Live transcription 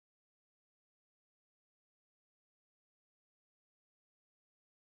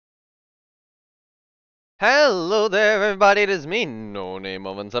Hello there, everybody. It is me, No Name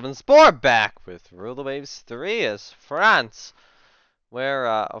 117 Spore, back with Rule the Waves 3 as France.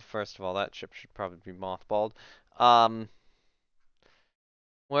 Where, first of all, that ship should probably be mothballed. Um,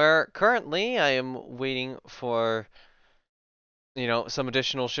 where currently I am waiting for, some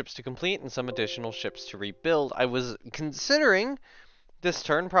additional ships to complete and some additional ships to rebuild. I was considering this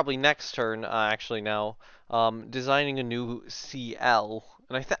turn, probably next turn, actually now, designing a new CL,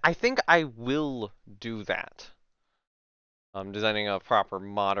 and I think I will do that. Designing a proper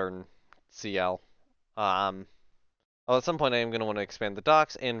modern CL. Well, at some point I am going to want to expand the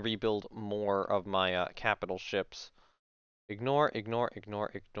docks and rebuild more of my capital ships. Ignore, ignore,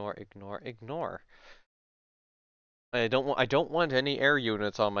 ignore, ignore, ignore, ignore. I don't want any air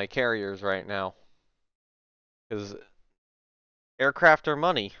units on my carriers right now, because aircraft are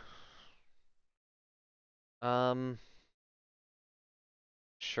money.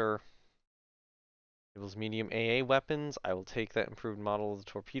 Sure. Enables medium AA weapons. I will take that improved model of the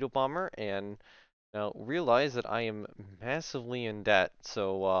torpedo bomber and now realize that I am massively in debt.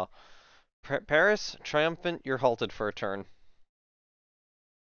 So, Paris, triumphant, you're halted for a turn.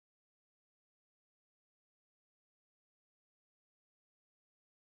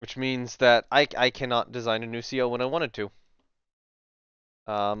 Which means that I cannot design a new CO when I wanted to.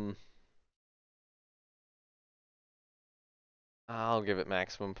 I'll give it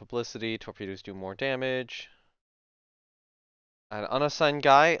maximum publicity. Torpedoes do more damage. An unassigned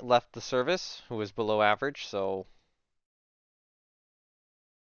guy left the service who was below average, so...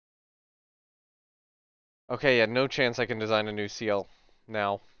 Okay, yeah, no chance I can design a new CL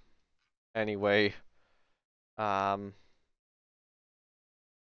now. Anyway. Um...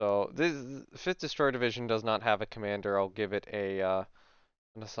 So, this 5th Destroyer Division does not have a commander. I'll give it an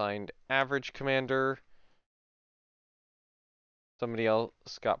assigned average commander. Somebody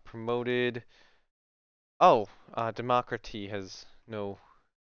else got promoted. Oh, Democracy has no...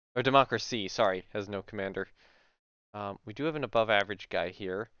 Or Democracy, sorry, has no commander. We do have an above average guy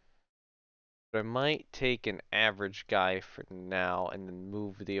here. But I might take an average guy for now and then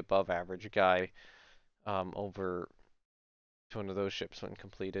move the above average guy over to one of those ships when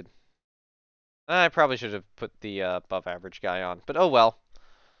completed. I probably should have put the above average guy on, but oh well.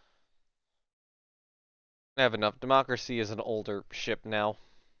 I have enough. Democracy is an older ship now.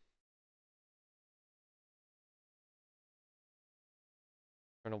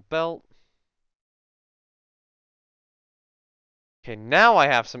 Colonel Belt. Okay, now I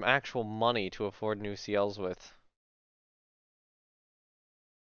have some actual money to afford new CLs with.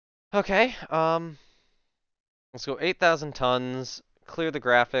 Okay, let's go 8,000 tons, clear the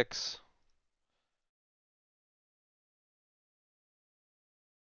graphics.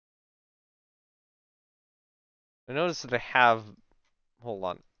 I notice that I have, hold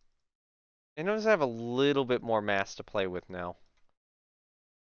on. I notice I have a little bit more mass to play with now.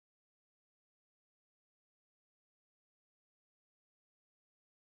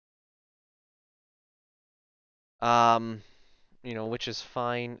 Um, which is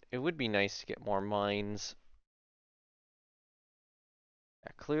fine. It would be nice to get more mines.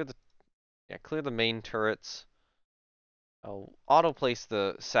 Clear the main turrets. I'll auto place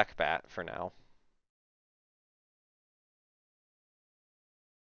the SecBat for now.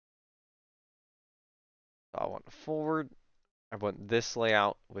 I want forward. I want this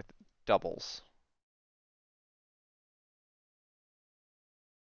layout with doubles.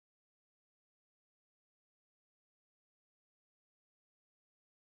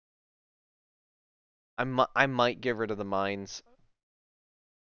 I might get rid of the mines.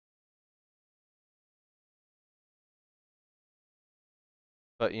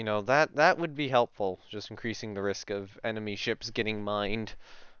 But that would be helpful, just increasing the risk of enemy ships getting mined.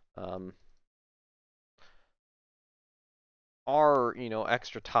 Are,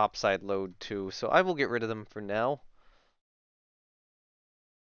 extra topside load too, so I will get rid of them for now.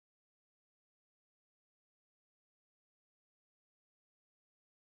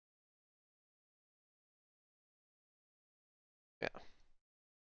 Yeah.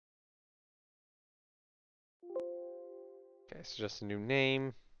 Okay, so just a new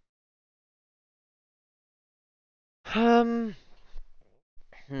name. Hmm.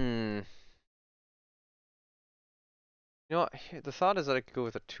 You know what? The thought is that I could go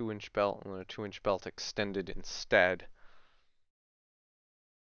with a 2-inch belt and then a 2-inch belt extended instead.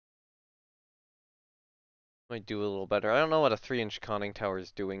 Might do a little better. I don't know what a 3-inch conning tower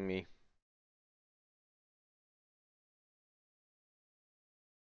is doing me.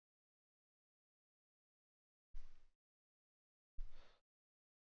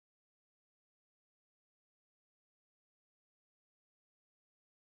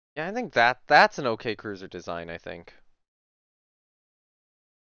 Yeah, I think that's an okay cruiser design, I think.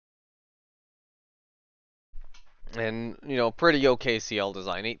 And, pretty okay CL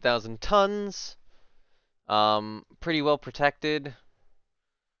design. 8,000 tons. Pretty well protected.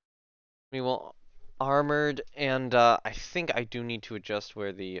 Pretty well armored. And I think I do need to adjust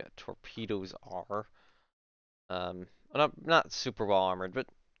where the torpedoes are. Not super well armored, but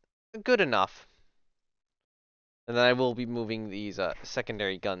good enough. And then I will be moving these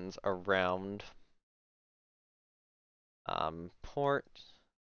secondary guns around. Port.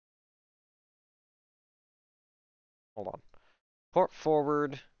 Hold on. Port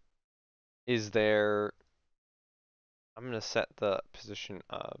forward is there. I'm going to set the position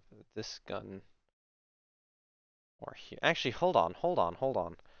of this gun or here. Actually, hold on.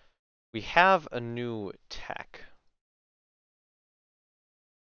 We have a new tech.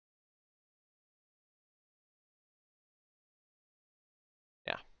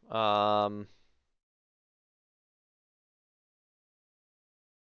 Yeah.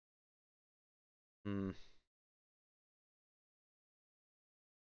 Hmm.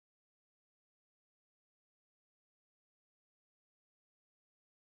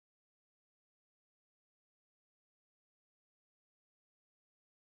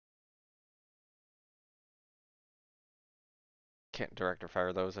 Can't director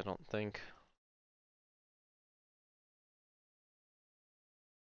fire those, I don't think.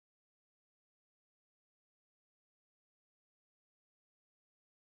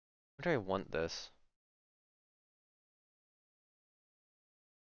 Where do I want this?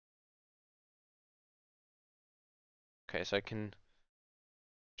 Okay, so I can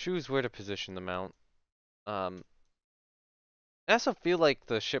choose where to position the mount. I also feel like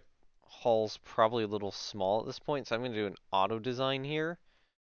the ship hull's probably a little small at this point, so I'm going to do an auto design here.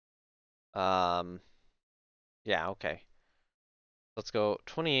 Um, yeah, okay. Let's go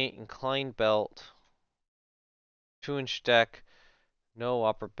 28 inclined belt, 2-inch deck, no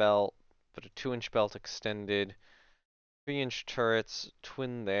upper belt, but a 2-inch belt extended, 3-inch turrets,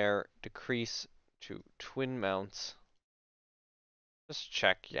 twin there, decrease to twin mounts. Just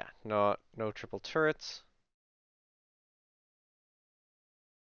check, yeah, no triple turrets.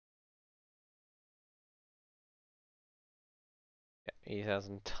 Yeah,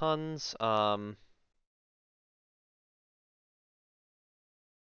 8,000 tons.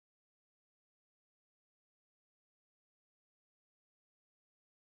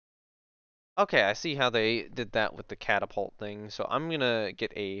 Okay, I see how they did that with the catapult thing. So I'm gonna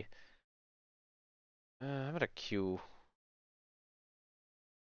get a. How about a Q?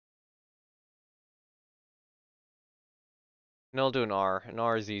 No, I'll do an R. An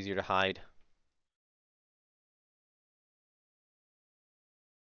R is easier to hide.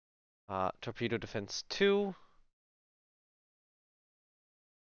 Torpedo defense 2.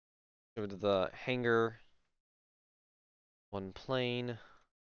 Go to the hangar. One plane.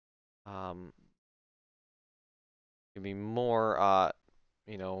 Um, Give me more,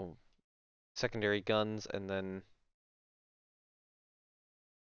 you know, secondary guns, and then.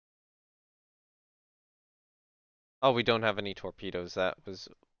 Oh, we don't have any torpedoes. That was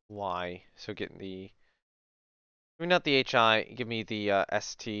why. So get the. I mean, not the HI. Give me the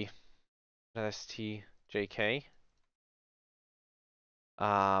ST. Not ST. JK.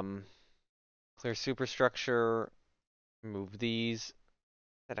 Um, Clear superstructure. Move these.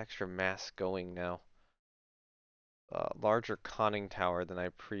 That extra mass going now. Larger conning tower than I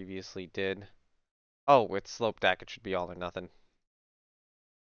previously did. Oh, with slope deck, it should be all or nothing.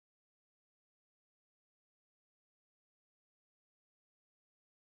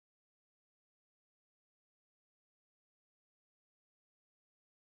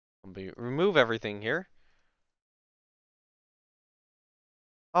 Remove everything here.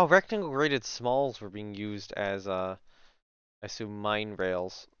 Oh, rectangle rated smalls were being used as, I assume, mine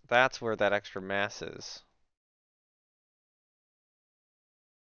rails. That's where that extra mass is.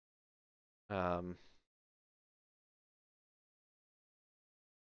 Um,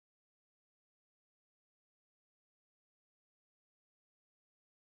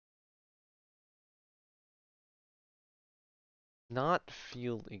 Not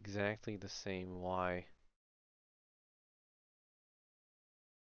feel exactly the same. Why?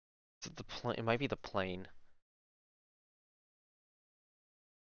 Is it the plane? It might be the plane.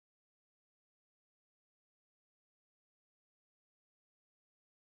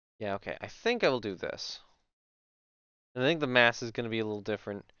 Yeah, okay. I think I will do this. And I think the mass is going to be a little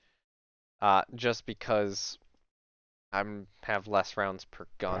different, just because I'm have less rounds per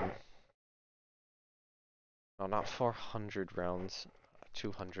gun. No, not 400 rounds.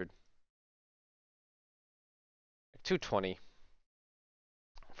 200. 220.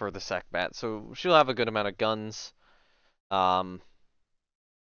 for the SecBat, so she'll have a good amount of guns. Um,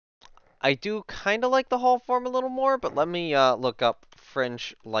 I do kind of like the hull form a little more, but let me look up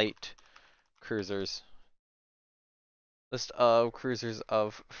French light cruisers. List of cruisers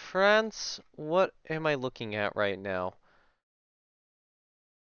of France. What am I looking at right now?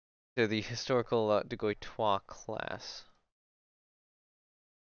 They're the historical de Goitois class.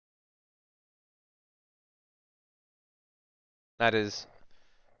 That is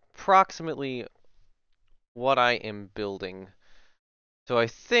approximately what I am building. So I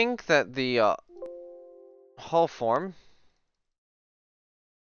think that the hull form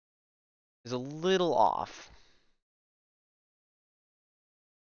is a little off.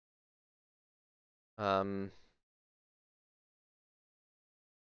 Um,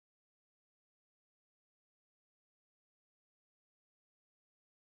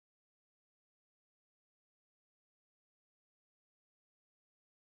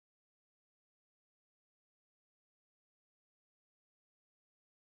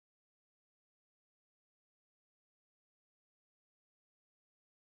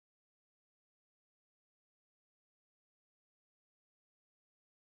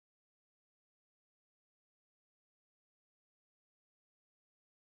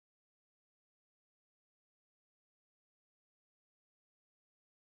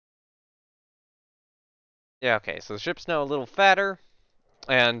 yeah, okay, so the ship's now a little fatter,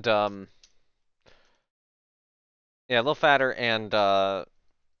 and, yeah, a little fatter, and, it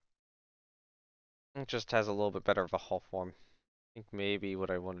just has a little bit better of a hull form. I think maybe what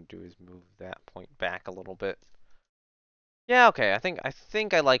I want to do is move that point back a little bit. Yeah, okay, I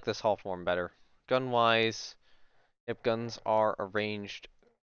think I like this hull form better. Gun-wise, if guns are arranged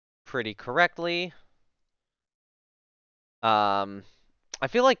pretty correctly. I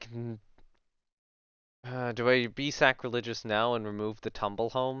feel like, do I be sacrilegious now and remove the tumble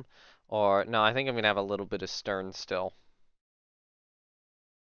home? Or, no, I think I'm gonna have a little bit of stern still.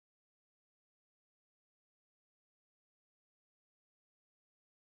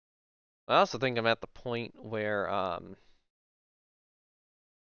 I also think I'm at the point where, I'm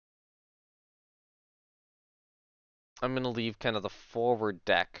gonna leave kind of the forward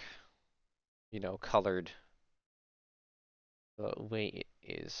deck, colored the way it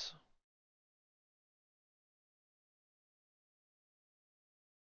is.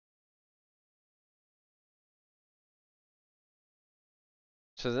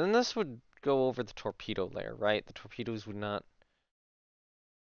 So then this would go over the torpedo layer, right? The torpedoes would not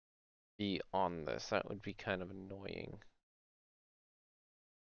be on this. That would be kind of annoying.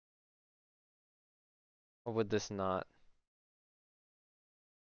 Or would this not?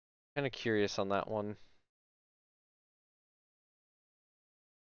 Kind of curious on that one.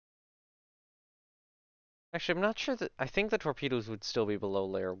 Actually, I'm not sure that. I think the torpedoes would still be below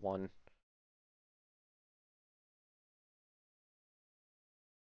layer 1.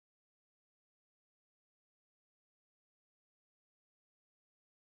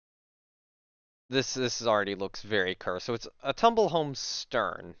 This already looks very cursed. So it's a tumble home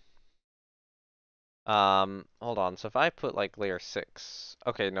stern. Hold on. So if I put like layer 6.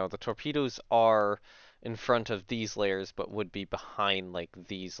 Okay, no, the torpedoes are in front of these layers, but would be behind like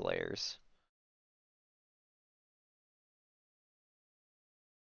these layers.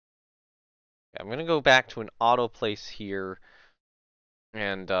 Okay, I'm gonna go back to an auto place here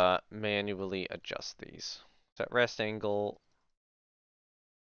and manually adjust these. Set rest angle.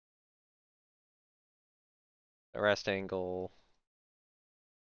 Set rest angle.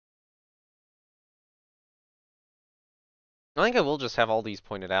 I think I will just have all these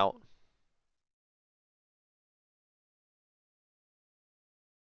pointed out.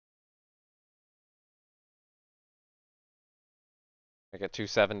 Like at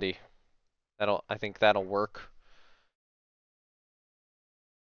 270. I think that'll work.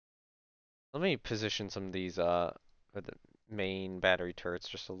 Let me position some of these for the main battery turrets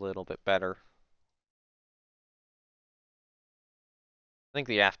just a little bit better. I think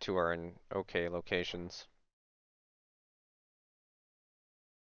the aft two are in okay locations.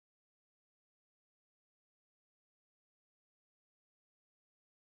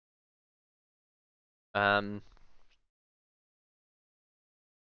 Um,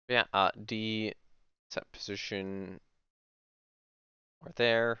 yeah, D set position or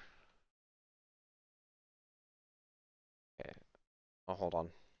there. Okay, oh hold on.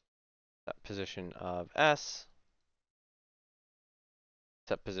 Set position of S.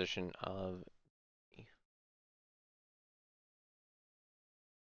 Set position of E.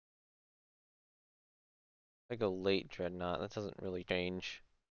 I go late dreadnought, that doesn't really change.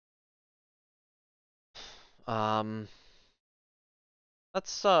 Um,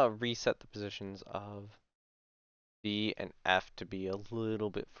 Let's reset the positions of B and F to be a little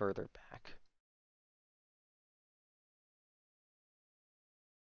bit further back.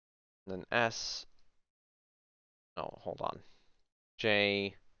 And then S. Oh, hold on.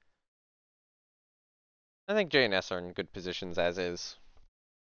 J. I think J and S are in good positions as is.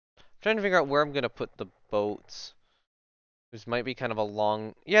 I'm trying to figure out where I'm going to put the boats. This might be kind of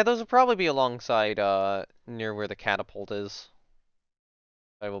along... Yeah, those will probably be alongside, near where the catapult is.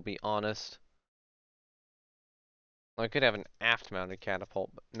 I will be honest. I could have an aft-mounted catapult,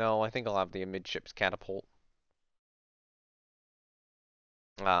 but no, I think I'll have the amidships catapult.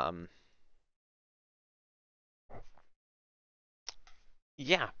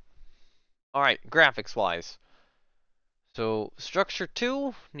 Yeah. Alright, graphics-wise. So, structure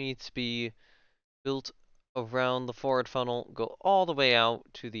 2 needs to be built around the forward funnel, go all the way out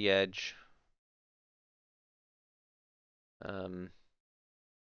to the edge.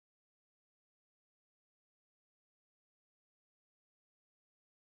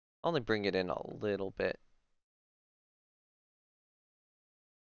 Only bring it in a little bit.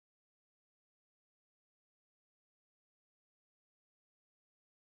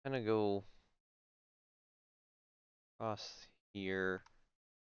 Kind of go across here.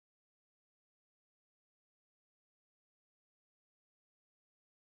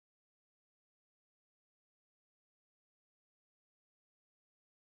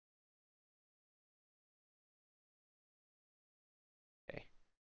 Okay.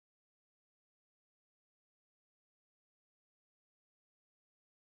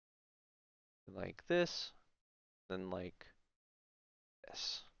 Like this, then like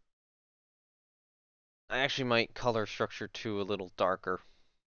this. I actually might color structure 2 a little darker.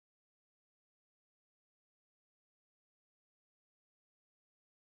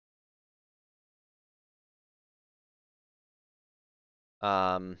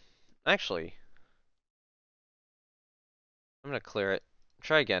 Actually, I'm gonna clear it.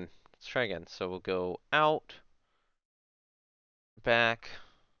 Try again. Let's try again. So we'll go out, back,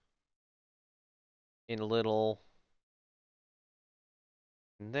 in a little,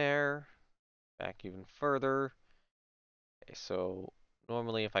 in there, back even further. Okay, so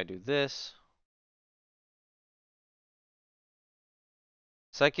normally if I do this,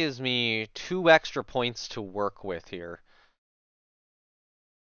 so that gives me 2 extra points to work with here.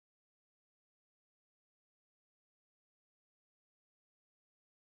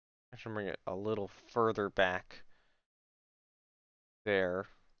 I should bring it a little further back there.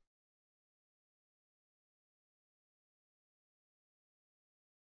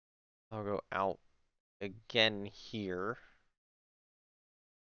 I'll go out again here.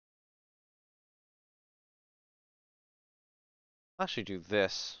 I'll actually do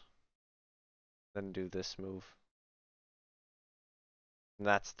this, then do this move. And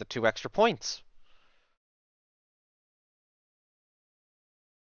that's the 2 extra points.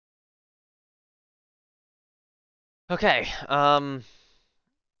 Okay,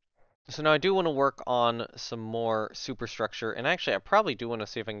 so now I do want to work on some more superstructure, and actually I probably do want to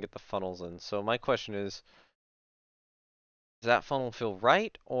see if I can get the funnels in. So my question is, does that funnel feel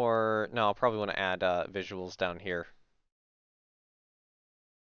right? Or no, I'll probably want to add visuals down here.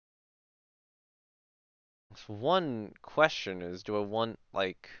 So one question is, do I want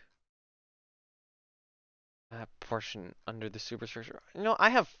like that portion under the superstructure? You know, I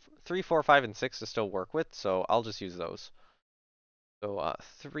have 3, 4, 5, and 6 to still work with, so I'll just use those. So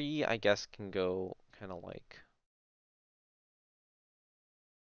 3, I guess, can go kind of like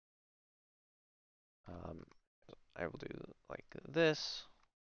I will do like this,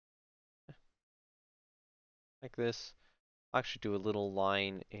 like this. I'll actually do a little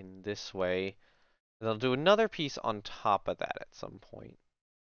line in this way. And I'll do another piece on top of that at some point.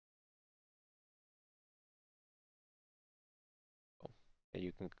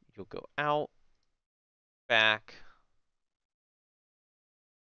 You'll go out, back,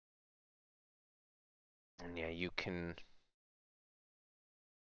 and yeah, you can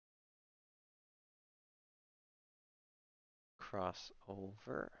cross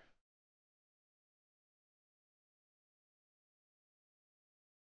over.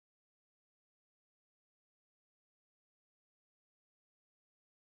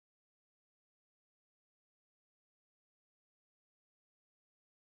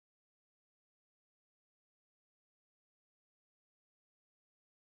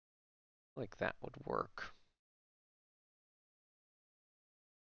 Like that would work.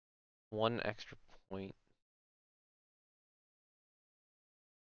 1 extra point.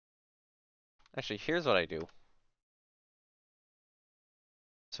 Actually, here's what I do.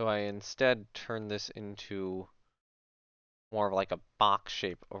 So I instead turn this into more of like a box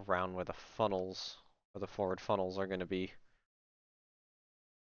shape around where the funnels, or the forward funnels are going to be.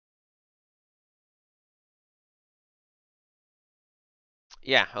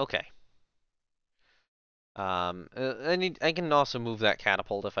 Yeah, okay. I can also move that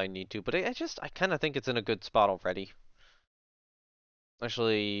catapult if I need to, but I kind of think it's in a good spot already.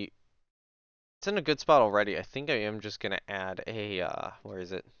 Actually, it's in a good spot already. I think I am just gonna add a, where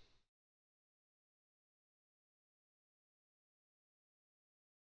is it?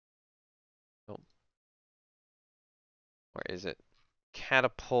 Oh, where is it?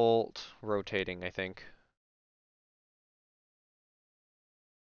 Catapult rotating, I think.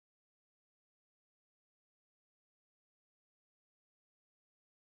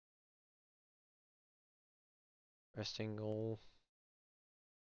 Rest angle.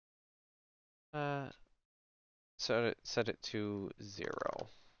 Uh, set it to 0.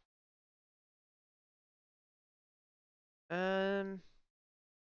 Um,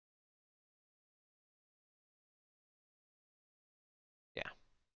 yeah.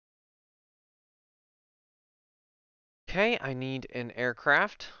 Okay, I need an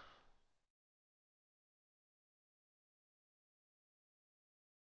aircraft.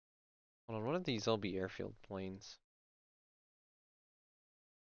 Hold on, what are these LB airfield planes?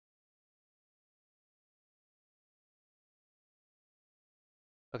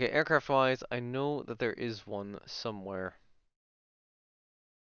 Okay, aircraft-wise, I know that there is one somewhere.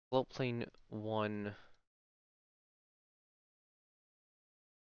 Float plane 1.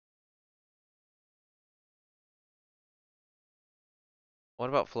 What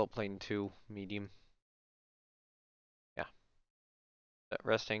about float plane 2, medium? Yeah. Set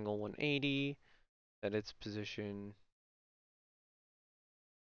rest angle 180. Set its position.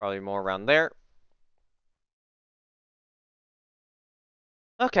 Probably more around there.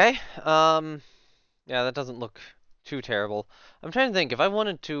 Okay. Yeah, that doesn't look too terrible. I'm trying to think, if I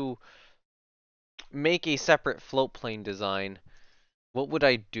wanted to make a separate float plane design, what would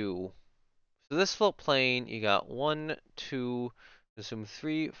I do? So this float plane, you got 1, 2, assume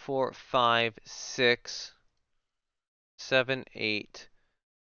 3, 4, 5, 6, 7, 8,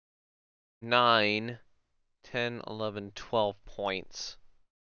 9, 10, 11, 12 points.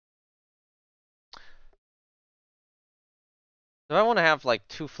 If I want to have like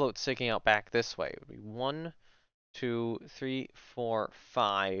 2 floats sticking out back this way, it would be 1, 2, 3, 4,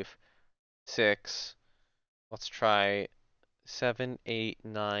 5, 6. Let's try 7, 8,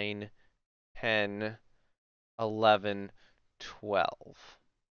 9, 10, 11, 12.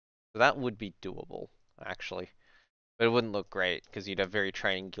 So that would be doable, actually. But it wouldn't look great because you'd have very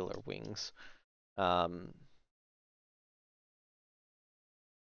triangular wings. Um,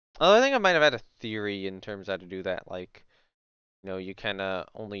 Although I think I might have had a theory in terms of how to do that. Like, you kind of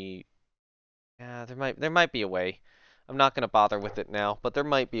only. Yeah, there might be a way. I'm not gonna bother with it now, but there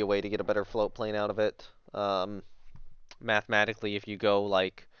might be a way to get a better float plane out of it. Mathematically, if you go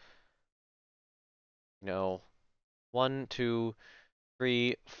like, 1, 2,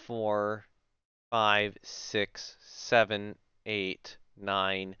 3, 4, 5, 6, 7, 8,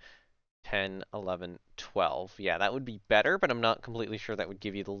 9, 10, 11, 12. Yeah, that would be better, but I'm not completely sure that would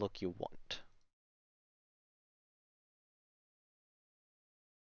give you the look you want.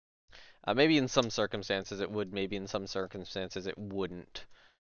 Maybe in some circumstances it would, maybe in some circumstances it wouldn't.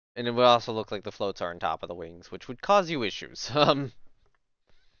 And it would also look like the floats are on top of the wings, which would cause you issues.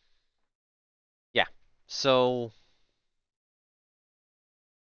 Yeah. So,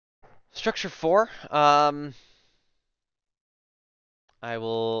 structure 4. I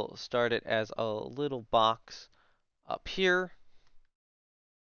will start it as a little box up here.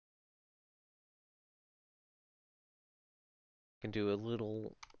 Can do a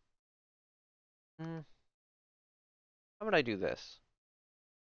little. How would I do this?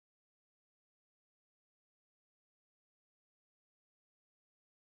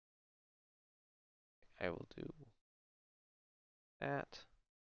 I will do that.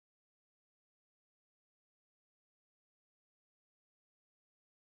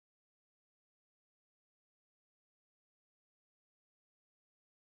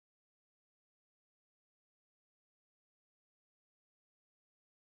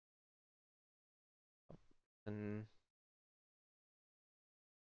 And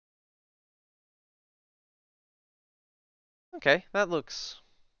okay, that looks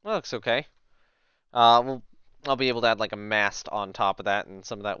okay. I'll be able to add like a mast on top of that, and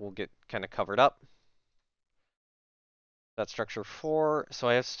some of that will get kind of covered up. That's structure 4, so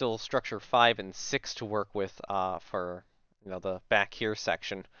I have still structure 5 and 6 to work with for the back here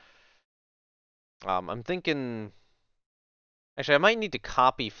section. I'm thinking, actually, I might need to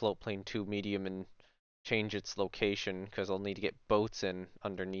copy float plane 2 medium and change its location because I'll need to get boats in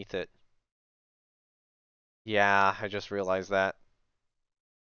underneath it. Yeah, I just realized that.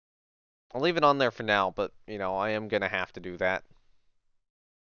 I'll leave it on there for now, but, you know, I am gonna have to do that.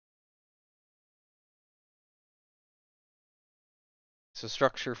 So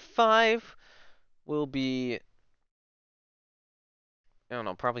structure 5 will be, I don't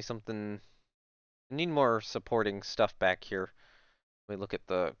know, probably something. I need more supporting stuff back here. Let me look at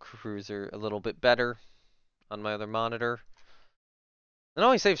the cruiser a little bit better on my other monitor. And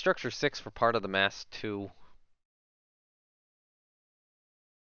always save structure 6 for part of the mast too.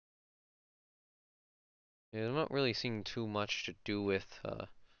 Yeah, I'm not really seeing too much to do with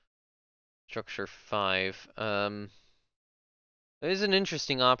structure 5. It is an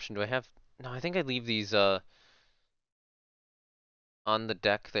interesting option. Do I have? No, I think I leave these on the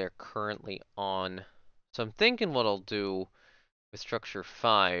deck they're currently on. So I'm thinking what I'll do with structure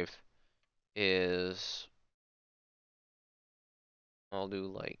 5 is I'll do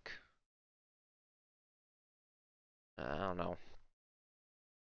like, I don't know,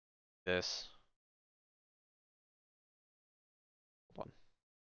 this. Hold on.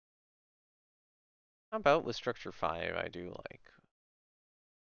 How about with structure 5 I do like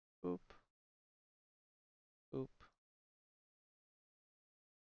boop, boop.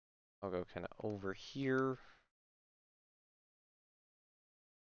 I'll go kind of over here.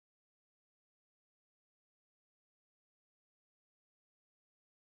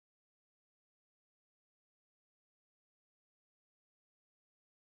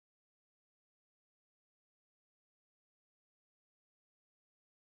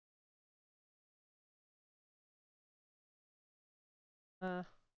 Uh,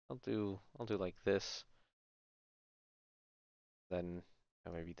 I'll do like this. Then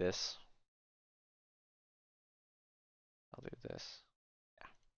maybe this. I'll do this. Yeah.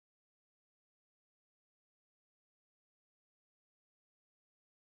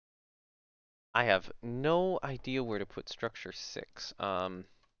 I have no idea where to put structure 6. How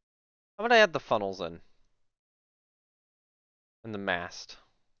about I add the funnels in? And the mast.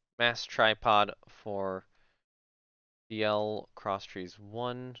 Mast tripod for DL cross trees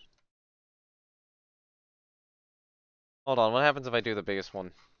 1. Hold on, what happens if I do the biggest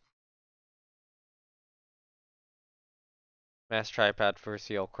one? Mast tripod for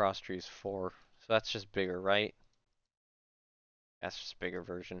CL cross trees 4. So that's just bigger, right? That's just a bigger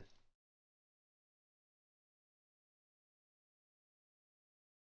version.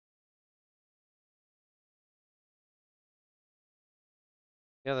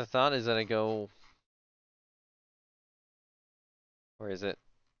 The other thought is that I go, where is it?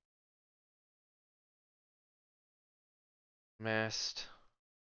 Mast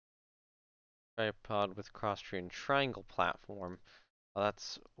tripod with cross tree and triangle platform. Oh,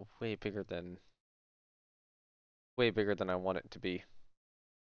 that's way bigger than I want it to be.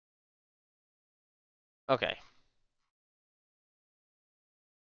 Okay.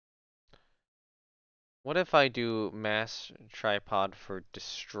 What if I do mast tripod for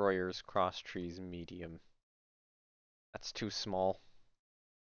destroyers cross trees medium? That's too small.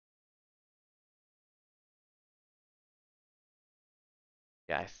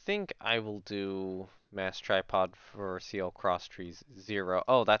 Yeah, I think I will do mast tripod for CL cross trees 0.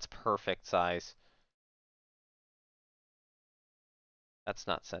 Oh, that's perfect size. That's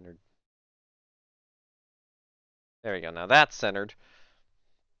not centered. There we go. Now that's centered.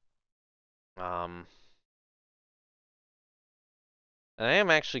 And I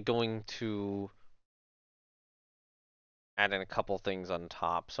am actually going to add in a couple things on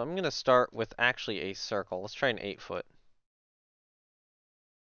top. So I'm going to start with actually a circle. Let's try an 8-foot.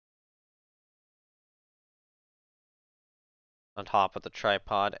 On top of the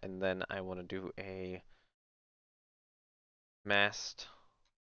tripod, and then I want to do a mast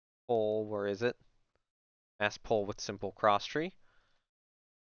pole. Where is it? Mast pole with simple cross tree.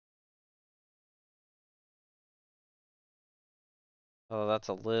 Oh, that's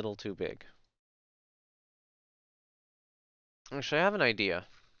a little too big. Actually, I have an idea.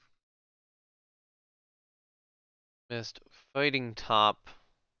 Missed fighting top.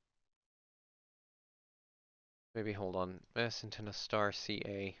 Maybe hold on. Mast antenna star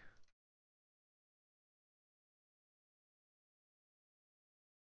CA.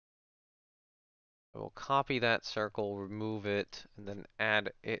 I will copy that circle, remove it, and then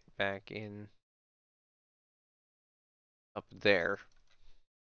add it back in up there.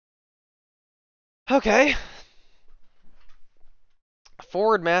 Okay.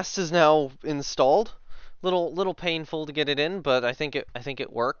 Forward mast is now installed. Little painful to get it in, but I think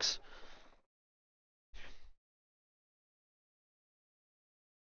it works.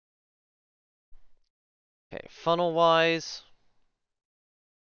 Okay, funnel-wise,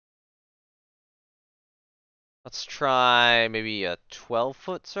 let's try maybe a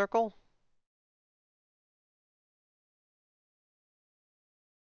 12-foot circle.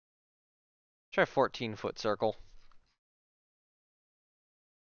 Try a 14-foot circle.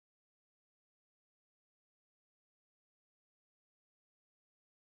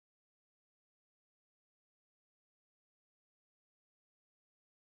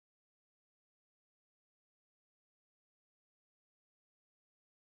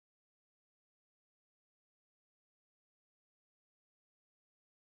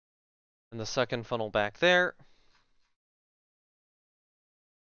 And the second funnel back there.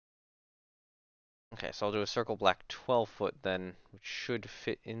 Okay, so I'll do a circle black 12-foot then, which should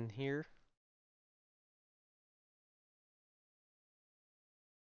fit in here.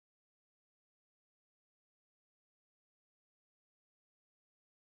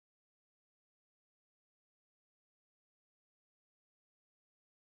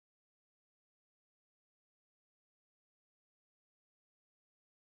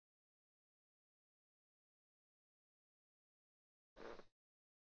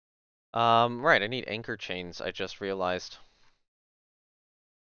 Right, I need anchor chains, I just realized.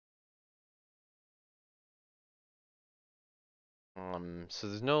 So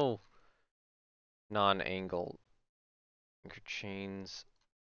there's no non-angle anchor chains.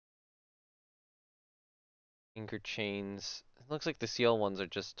 Anchor chains. It looks like the CL ones are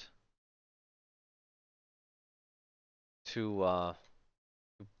just too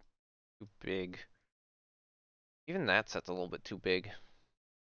too big. Even that set's a little bit too big.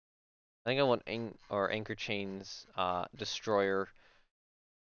 I think I want anchor chains, destroyer,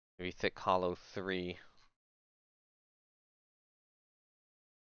 maybe thick hollow 3.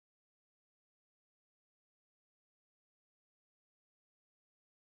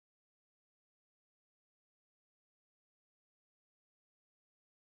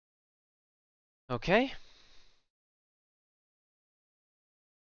 Okay.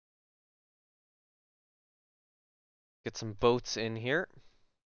 Get some boats in here.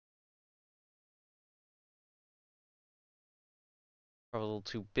 Probably a little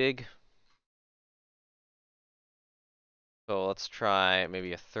too big. So let's try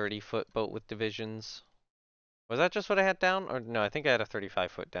maybe a 30-foot boat with divisions. Was that just what I had down? Or no, I think I had a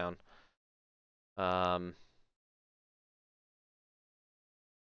 35-foot down. I'll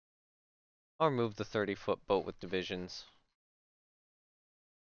remove the 30-foot boat with divisions.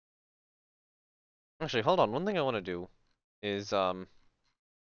 Actually, hold on. One thing I want to do is, where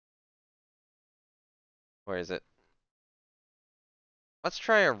is it? Let's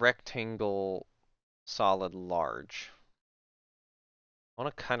try a rectangle solid large. I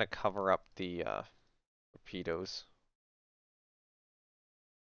want to kind of cover up the torpedoes.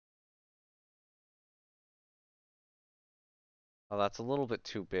 Oh, that's a little bit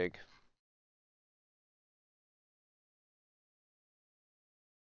too big.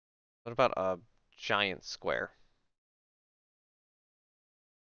 What about a giant square?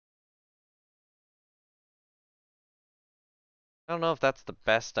 I don't know if that's the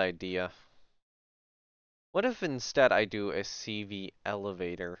best idea. What if instead I do a CV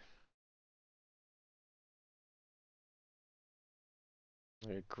elevator?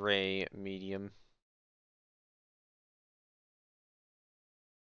 A gray medium.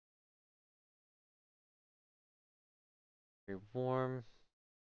 Very warm,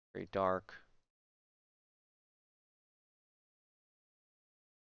 very dark.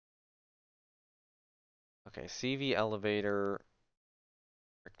 Okay, CV elevator,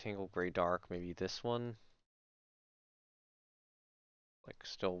 rectangle gray dark, maybe this one. Like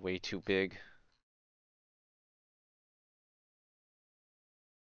still way too big.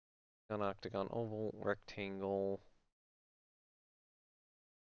 Octagon, oval, rectangle.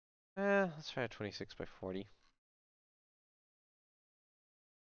 Let's try a 26 by 40.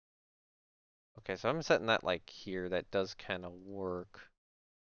 Okay, so I'm setting that like here. That does kind of work.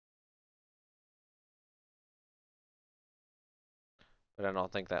 But I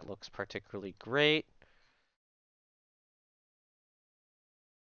don't think that looks particularly great.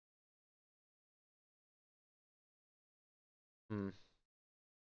 Hmm.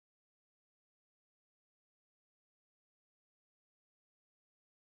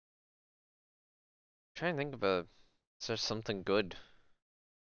 Trying to think of is there something good?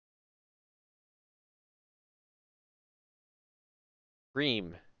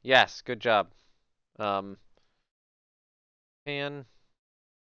 Cream. Yes, good job. Um, and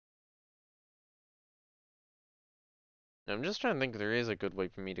I'm just trying to think if there is a good way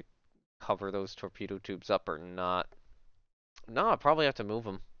for me to cover those torpedo tubes up or not. No, I probably have to move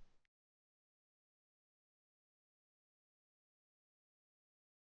them.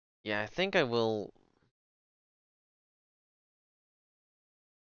 Yeah, I think I will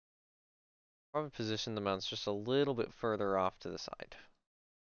probably position the mounts just a little bit further off to the side.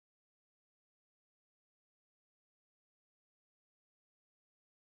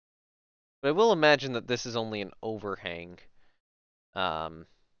 But I will imagine that this is only an overhang, um,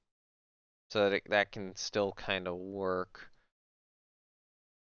 so that that can still kind of work.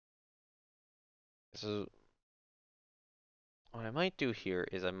 So what I might do here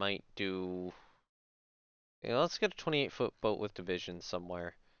is I might do, let's get a 28-foot boat with divisions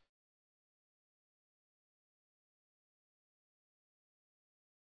somewhere.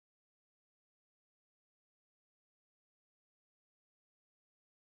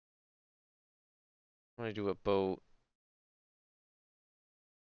 I'm gonna do a boat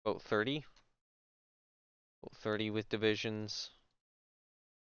 30, boat 30 with divisions.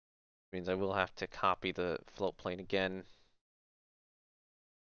 Means I will have to copy the float plane again.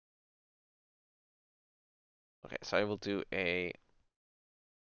 Okay, so I will do a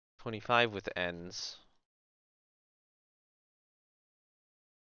 25 with ends.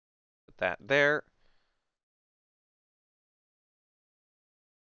 Put that there.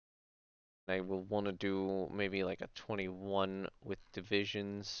 I will want to do maybe like a 21 with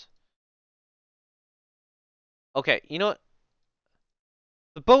divisions. Okay, you know what?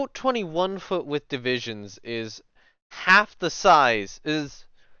 The boat 21-foot with divisions is half the size,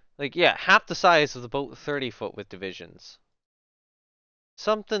 half the size of the boat 30-foot with divisions.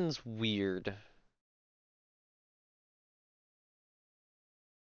 Something's weird.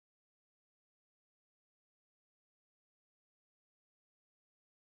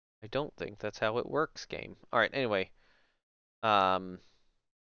 I don't think that's how it works, game. Alright, anyway. Floatplane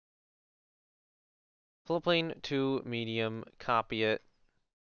to medium, copy it,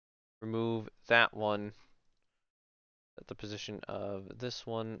 remove that one, set the position of this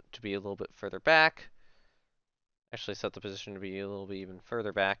one to be a little bit further back. Actually, set the position to be a little bit even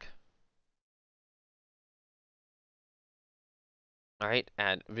further back. Alright,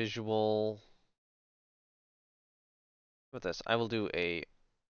 add visual. With this, I will do a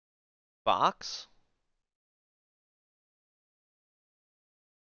box,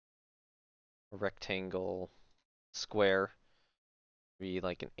 a rectangle, square, be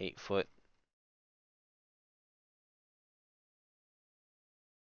like an 8-foot.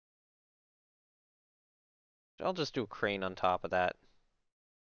 I'll just do a crane on top of that.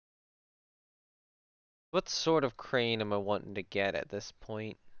 What sort of crane am I wanting to get at this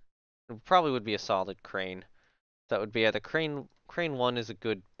point? It probably would be a solid crane. That would be either crane 1 is a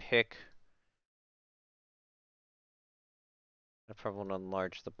good pick. I probably want to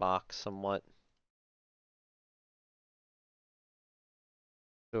enlarge the box somewhat.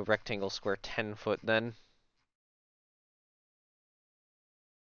 Do a rectangle square 10-foot then.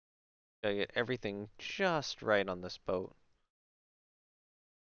 Gotta get everything just right on this boat.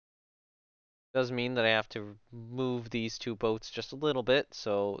 Does mean that I have to move these two boats just a little bit,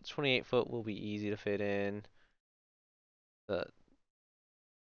 so 28-foot will be easy to fit in. The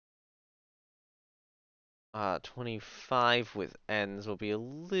 25 with ends will be a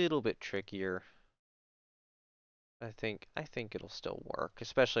little bit trickier. I think it'll still work,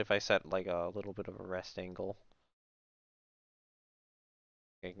 especially if I set like a little bit of a rest angle.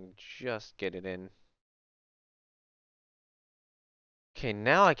 I can just get it in. Okay,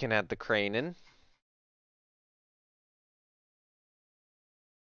 now I can add the crane in.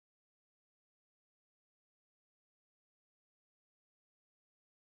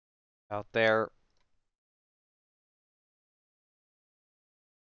 Out there.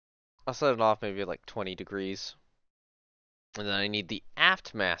 I'll set it off maybe like 20 degrees. And then I need the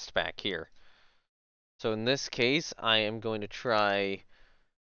aft mast back here. So in this case, I am going to try,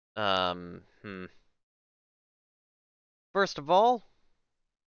 first of all,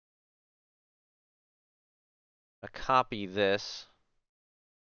 I copy this.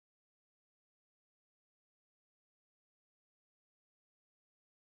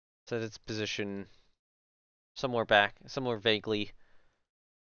 Set its position somewhere back, somewhere vaguely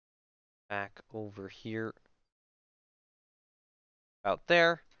back over here. Out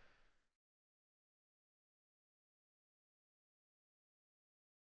there.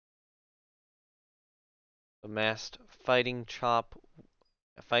 The mast fighting top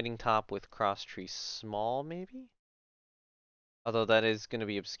with cross tree small, maybe? Although that is going to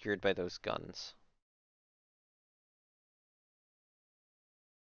be obscured by those guns.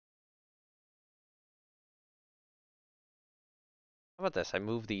 How about this? I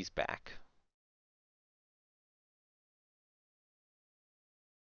move these back.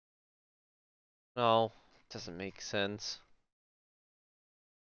 No, doesn't make sense.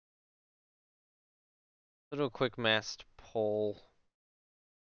 Little quick mast pull.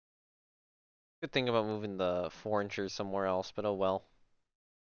 Good thing about moving the 4-inchers somewhere else, but oh well.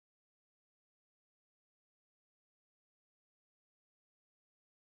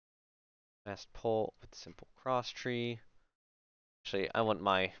 Mast pull with simple cross tree. Actually, I want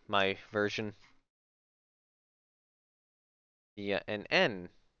my version. The an N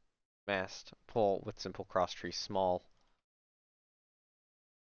mast pull with simple cross tree small.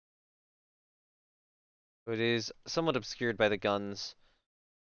 It is somewhat obscured by the guns,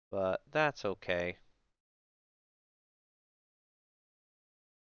 but that's okay.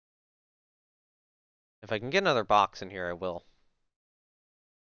 If I can get another box in here, I will.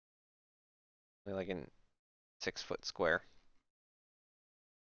 Like in 6-foot square.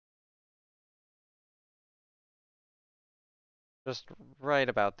 Just right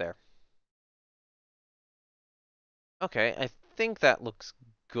about there. Okay, I think that looks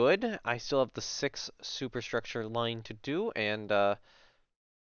good. I still have the 6 superstructure line to do, and I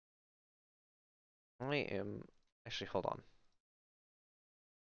am actually hold on.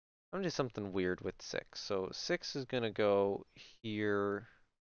 I'm gonna do something weird with 6. So 6 is gonna go here,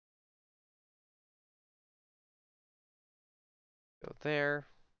 go there,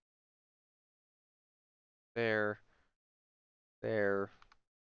 there, there.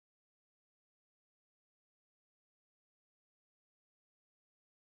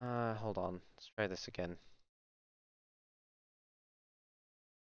 Hold on. Let's try this again.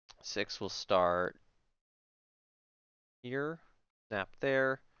 6 will start here, snap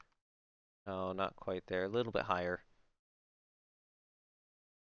there. No, not quite there. A little bit higher.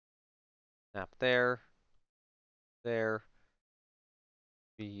 Snap there, there.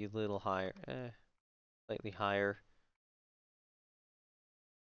 Be a little higher. Slightly higher.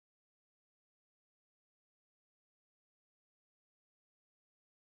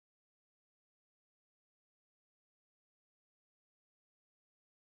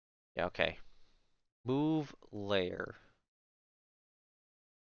 Yeah, okay. Move layer.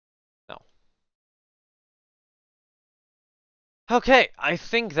 No. Okay, I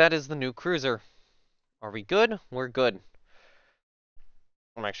think that is the new cruiser. Are we good? We're good.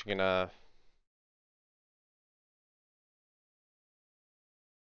 I'm actually gonna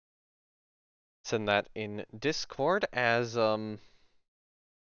send that in Discord as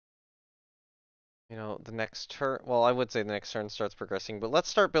you know, the next turn. Well, I would say the next turn starts progressing, but let's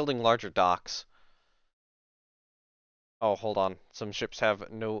start building larger docks. Oh, hold on. Some ships have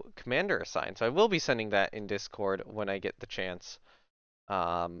no commander assigned, so I will be sending that in Discord when I get the chance.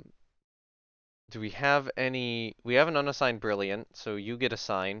 Um, do we have any? We have an unassigned Brilliant, so you get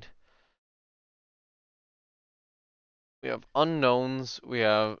assigned. We have unknowns. We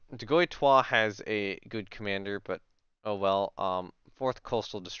have Degoy Trois has a good commander, but oh well. Fourth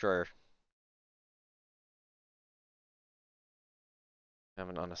Coastal Destroyer. Have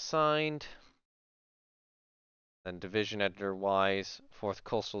an unassigned. Then division editor wise, fourth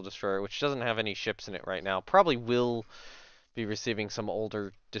Coastal Destroyer, which doesn't have any ships in it right now. Probably will be receiving some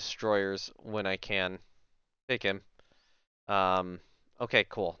older destroyers when I can. Take him. Okay,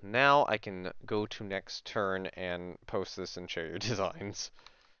 cool. Now I can go to next turn and post this and share your designs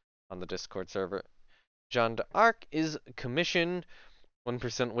on the Discord server. Jeanne d'Arc is commissioned.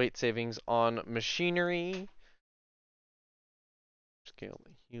 1% weight savings on machinery. Scale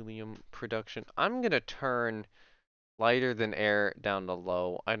helium production. I'm going to turn lighter than air down to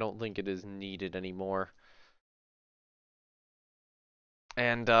low. I don't think it is needed anymore.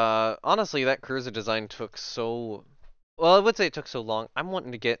 And honestly, that cruiser design took so... Well, I would say it took so long. I'm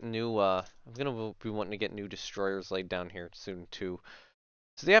wanting to get new, I'm gonna be wanting to get new destroyers laid down here soon too.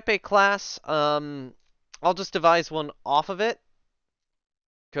 So the Epee class, I'll just devise one off of it.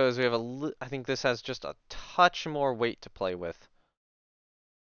 Because we have I think this has just a touch more weight to play with.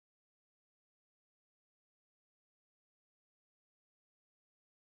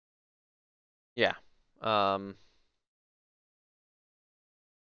 Yeah. Um,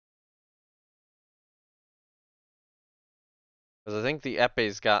 because I think the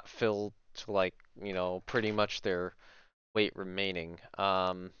Epees got filled to like, you know, pretty much their weight remaining.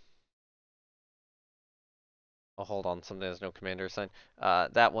 Oh, hold on, something has no commander assigned.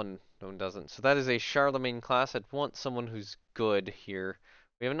 That one, no one doesn't. So that is a Charlemagne class. I'd want someone who's good here.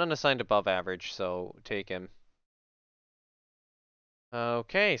 We have an unassigned above average, so take him.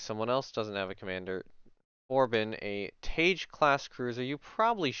 Okay, someone else doesn't have a commander. Orbin, a Tage class cruiser. You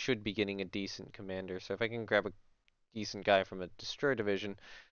probably should be getting a decent commander. So if I can grab a decent guy from a destroyer division,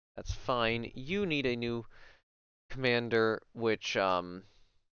 that's fine. You need a new commander, which grab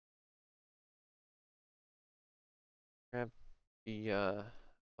the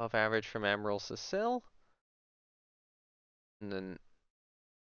above average from Admiral Cecil. And then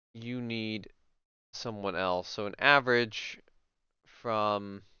you need someone else. So an average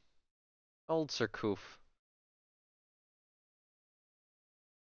from old Surcouf.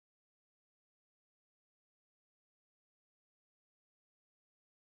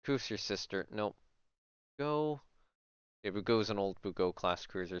 Couf's your sister. Nope. Go. Yeah, Bugo's an old Bugo class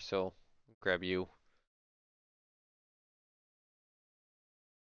cruiser, so grab you.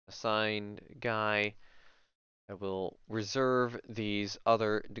 Assigned guy. I will reserve these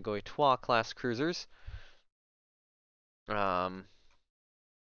other de Goitois class cruisers. Um,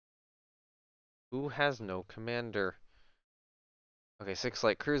 who has no commander? Okay, 6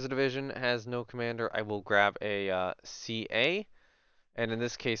 Light Cruiser Division has no commander. I will grab a CA, and in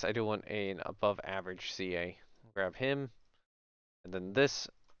this case, I do want an above average CA. Grab him, and then this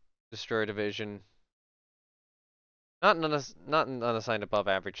Destroyer Division. Not an unassigned above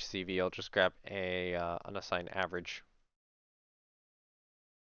average CV. I'll just grab a unassigned average.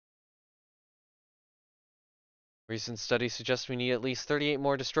 Recent studies suggest we need at least 38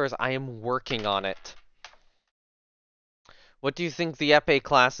 more destroyers. I am working on it. What do you think the Epee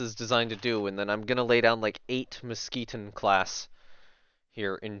class is designed to do? And then I'm gonna lay down like 8 Mosquiton class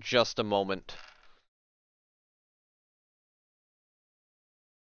here in just a moment.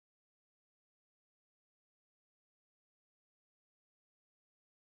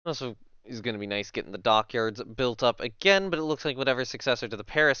 Also, is going to be nice getting the dockyards built up again, but it looks like whatever successor to the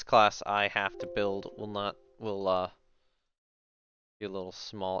Paris class I have to build will be a little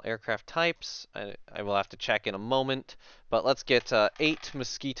small aircraft types. I will have to check in a moment, but let's get 8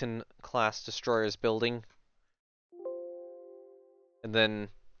 Mosquiton class destroyers building, and then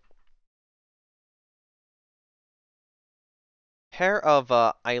pair of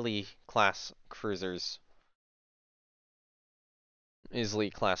Eiley class cruisers, Isley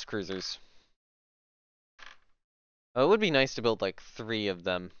class cruisers. It would be nice to build like 3 of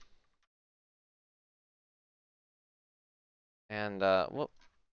them. And, well,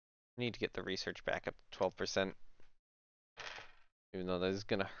 need to get the research back up to 12%. Even though that is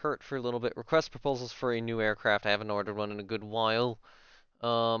going to hurt for a little bit. Request proposals for a new aircraft. I haven't ordered one in a good while.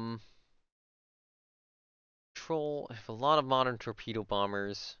 Patrol. I have a lot of modern torpedo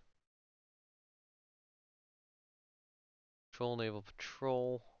bombers. Patrol, naval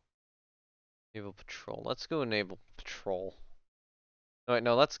patrol. Naval patrol. Let's go naval patrol. No, wait,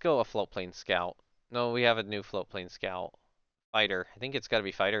 no, let's go a float plane scout. No, we have a new float plane scout. Fighter. I think it's got to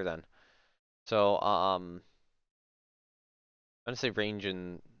be fighter then. So, I'm gonna say range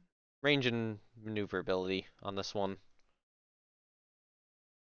and maneuverability on this one.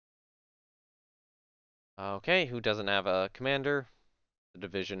 Okay, who doesn't have a commander? The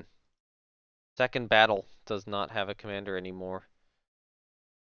division. Second battle does not have a commander anymore.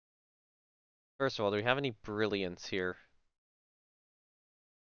 First of all, do we have any brilliance here?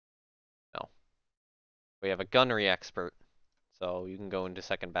 No. We have a gunnery expert, so you can go into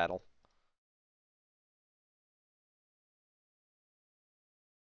second battle.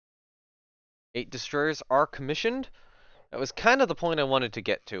 Eight destroyers are commissioned. That was kind of the point I wanted to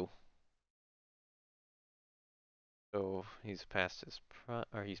get to. So he's past his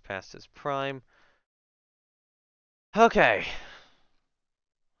prime. Okay.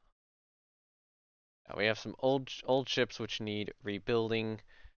 Now we have some old ships which need rebuilding.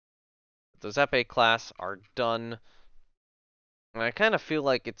 Those Epee class are done. And I kind of feel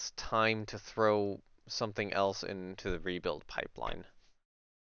like it's time to throw something else into the rebuild pipeline.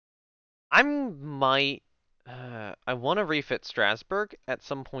 I want to refit Strasbourg at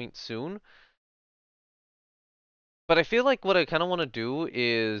some point soon, but I feel like what I kind of want to do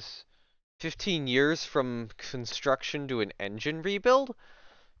is 15 years from construction to an engine rebuild,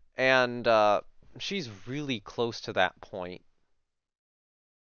 and she's really close to that point.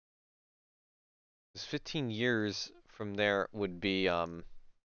 'Cause 15 years from there would be,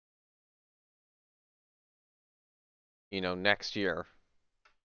 next year.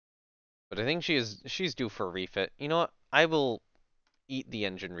 But I think she's due for a refit. You know what? I will eat the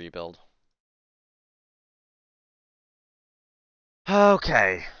engine rebuild.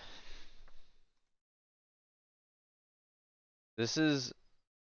 Okay. This is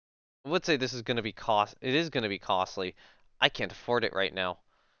I would say this is going to be it is going to be costly. I can't afford it right now.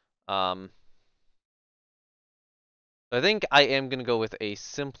 I think I am going to go with a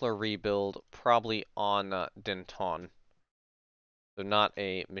simpler rebuild, probably on Denton. So not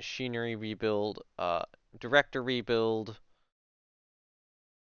a machinery rebuild, director rebuild.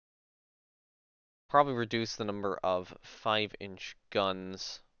 Probably reduce the number of 5-inch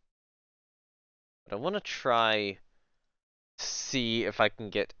guns. But I want to try see if I can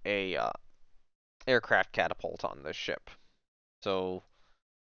get a aircraft catapult on this ship. So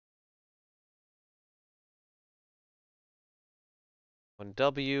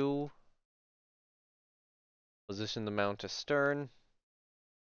 1W, position the mount astern.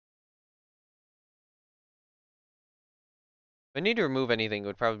 If I need to remove anything, it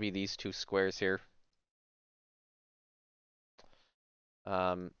would probably be these two squares here.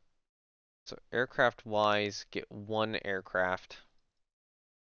 So aircraft-wise, get one aircraft.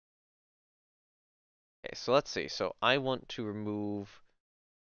 Okay, so let's see. So I want to remove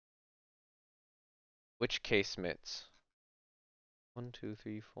which casemates? 1, 2,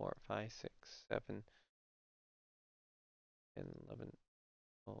 3, 4, 5, 6, 7, 10, 11,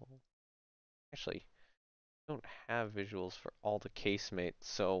 12. Actually, I don't have visuals for all the casemates,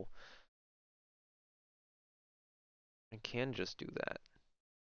 so I can just do that.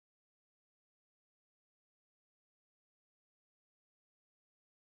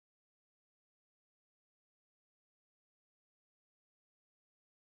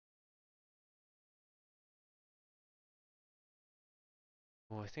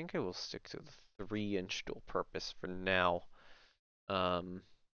 Well, I think I will stick to the 3-inch dual purpose for now. And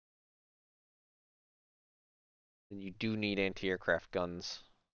you do need anti-aircraft guns.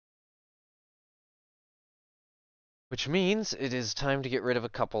 Which means it is time to get rid of a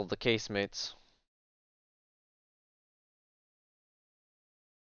couple of the casemates.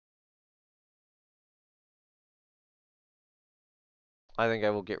 I think I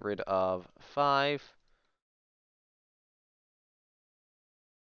will get rid of 5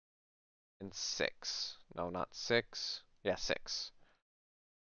 and 6. No, not 6. Yeah, 6.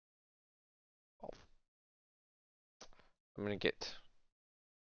 I'm going to get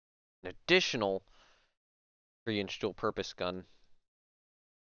an additional 3-inch dual purpose gun.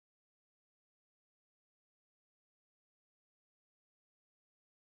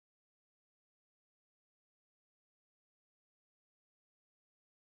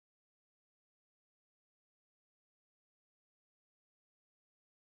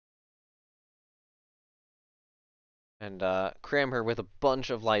 And cram her with a bunch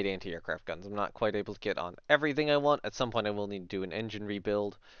of light anti-aircraft guns. I'm not quite able to get on everything I want. At some point I will need to do an engine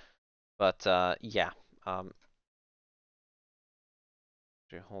rebuild. But yeah. Actually,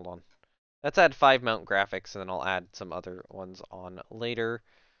 hold on. Let's add 5 mount graphics, and then I'll add some other ones on later.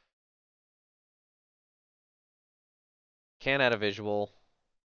 Can add a visual.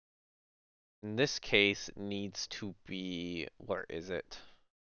 In this case, it needs to be, where is it?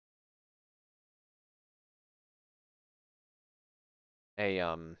 A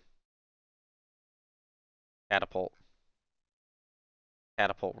catapult.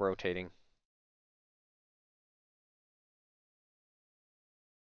 Catapult rotating.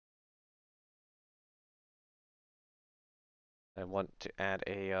 I want to add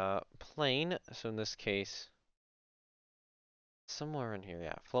a plane, so in this case, somewhere in here,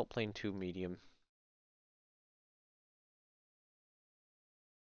 yeah, float plane 2 medium.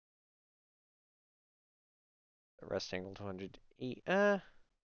 Rest angle 208,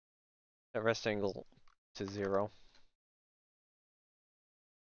 rest angle to 0.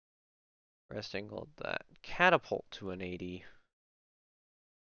 Rest angle that catapult to an 80.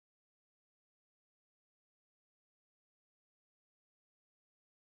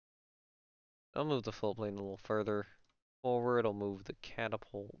 I'll move the float plane a little further forward. I'll move the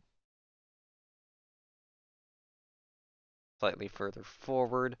catapult slightly further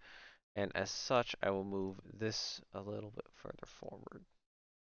forward. And as such, I will move this a little bit further forward.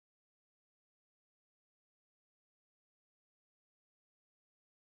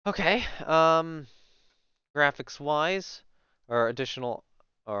 Okay, graphics wise, or additional,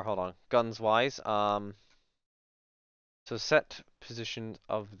 or hold on, guns wise, so set position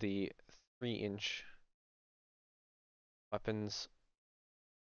of the 3-inch weapons.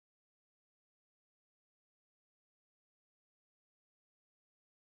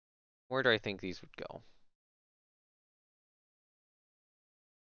 Where do I think these would go?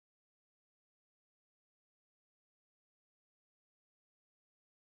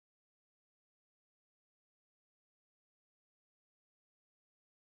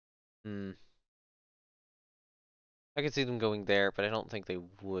 Hmm. I could see them going there, but I don't think they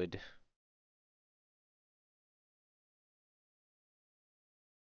would.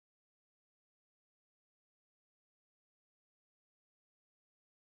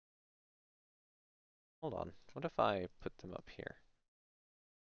 Hold on. What if I put them up here?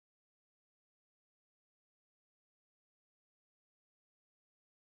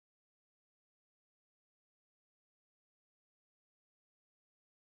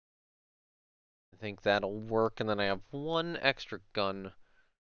 I think that'll work, and then I have one extra gun.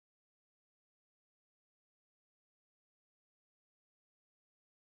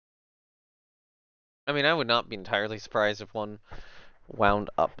 I mean, I would not be entirely surprised if one wound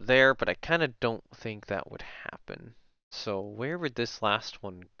up there, but I kind of don't think that would happen. So where would this last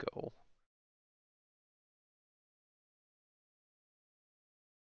one go?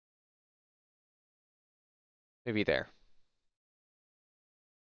 Maybe there.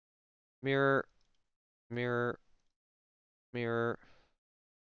 Mirror, mirror, mirror,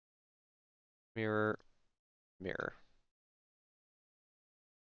 mirror, mirror.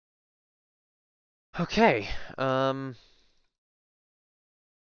 Okay, there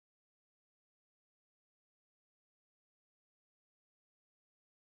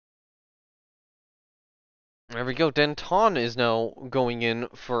we go. Denton is now going in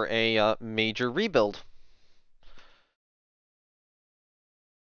for a major rebuild.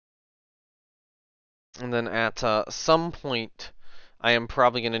 And then at some point, I am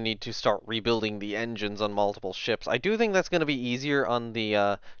probably going to need to start rebuilding the engines on multiple ships. I do think that's going to be easier on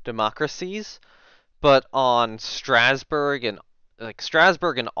the democracies, but on Strasbourg and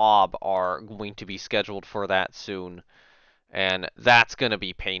Strasbourg and Ob are going to be scheduled for that soon, and that's going to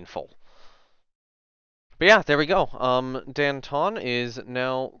be painful. But yeah, there we go. Danton is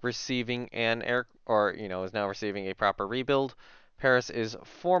now receiving an is now receiving a proper rebuild. Paris is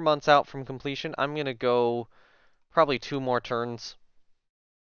 4 months out from completion. I'm gonna go probably 2 more turns.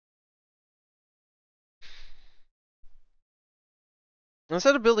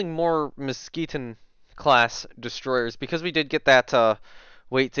 Instead of building more Mesquitan class destroyers, because we did get that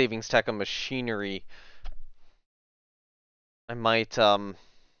weight savings tech on machinery, I might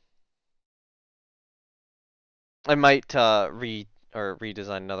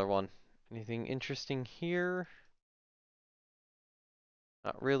redesign another one. Anything interesting here?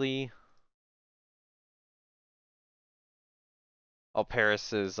 Not really. Oh,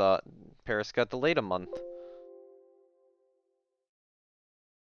 Paris got delayed a month.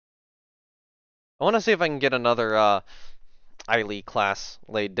 I want to see if I can get another Eiley class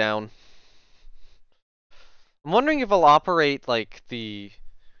laid down. I'm wondering if I'll operate how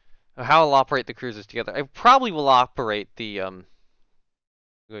I'll operate the cruisers together. I probably will operate the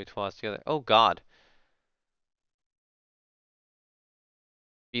together. Oh God,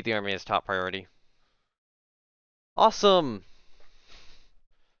 beat the army as top priority. Awesome.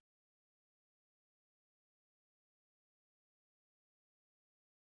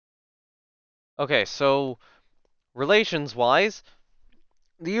 Okay, so relations-wise,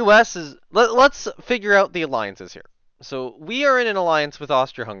 the U.S. is. Let's figure out the alliances here. So we are in an alliance with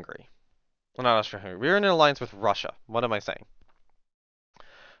Austria-Hungary. Well, not Austria-Hungary. We're in an alliance with Russia. What am I saying?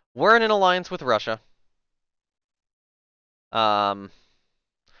 We're in an alliance with Russia. Um,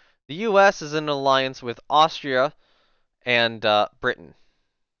 the U.S. is in an alliance with Austria and Britain.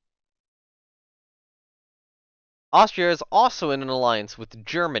 Austria is also in an alliance with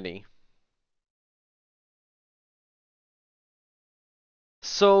Germany.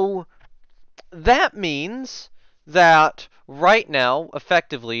 So that means that right now,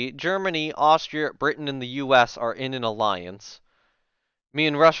 effectively, Germany, Austria, Britain, and the US are in an alliance. Me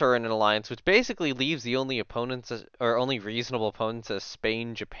and Russia are in an alliance, which basically leaves the only opponents or only reasonable opponents as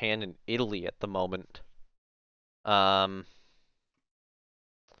Spain, Japan, and Italy at the moment. Um,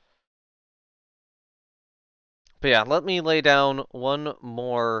 but yeah, let me lay down um, one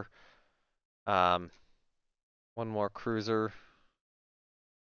more cruiser.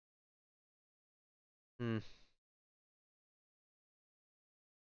 Hmm.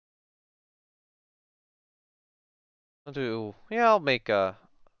 I'll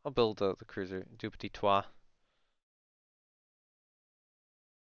build the cruiser, du petit toit.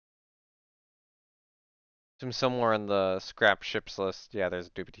 Somewhere in the scrap ships list. Yeah, there's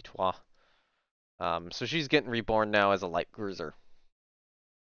a du petit toit. So she's getting reborn now as a light cruiser.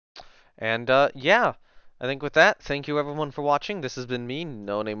 And yeah, I think with that, thank you everyone for watching. This has been me,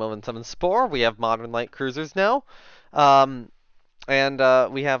 No Name 017 Spore. We have modern light cruisers now. And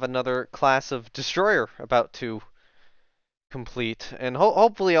we have another class of destroyer about to complete. And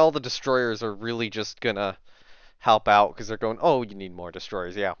hopefully all the destroyers are really just gonna help out because they're going, oh, you need more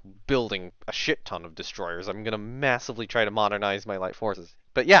destroyers. Yeah, building a shit ton of destroyers. I'm going to massively try to modernize my light forces.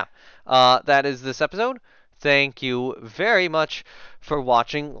 But yeah, that is this episode. Thank you very much for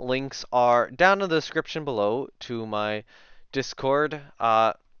watching. Links are down in the description below to my Discord,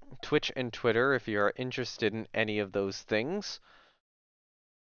 Twitch, and Twitter if you're interested in any of those things.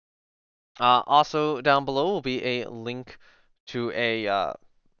 Also, down below will be a link to a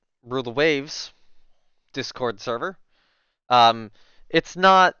Rule the Waves Discord server. Um, it's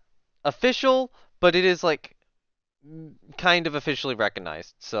not official, but it is like kind of officially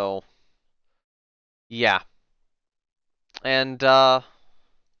recognized. So yeah. And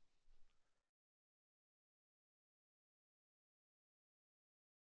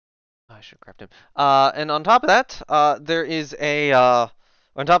I should have grabbed him. And on top of that, there is a.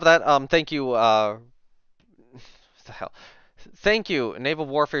 On top of that, thank you. What the hell? Thank you, Naval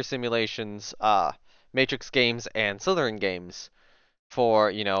Warfare Simulations, Matrix Games, and Slytherin Games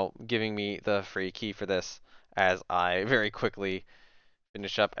for giving me the free key for this, as I very quickly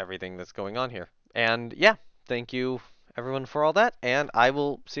finish up everything that's going on here. And yeah, thank you everyone for all that, and I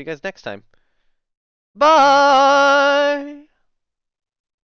will see you guys next time. Bye!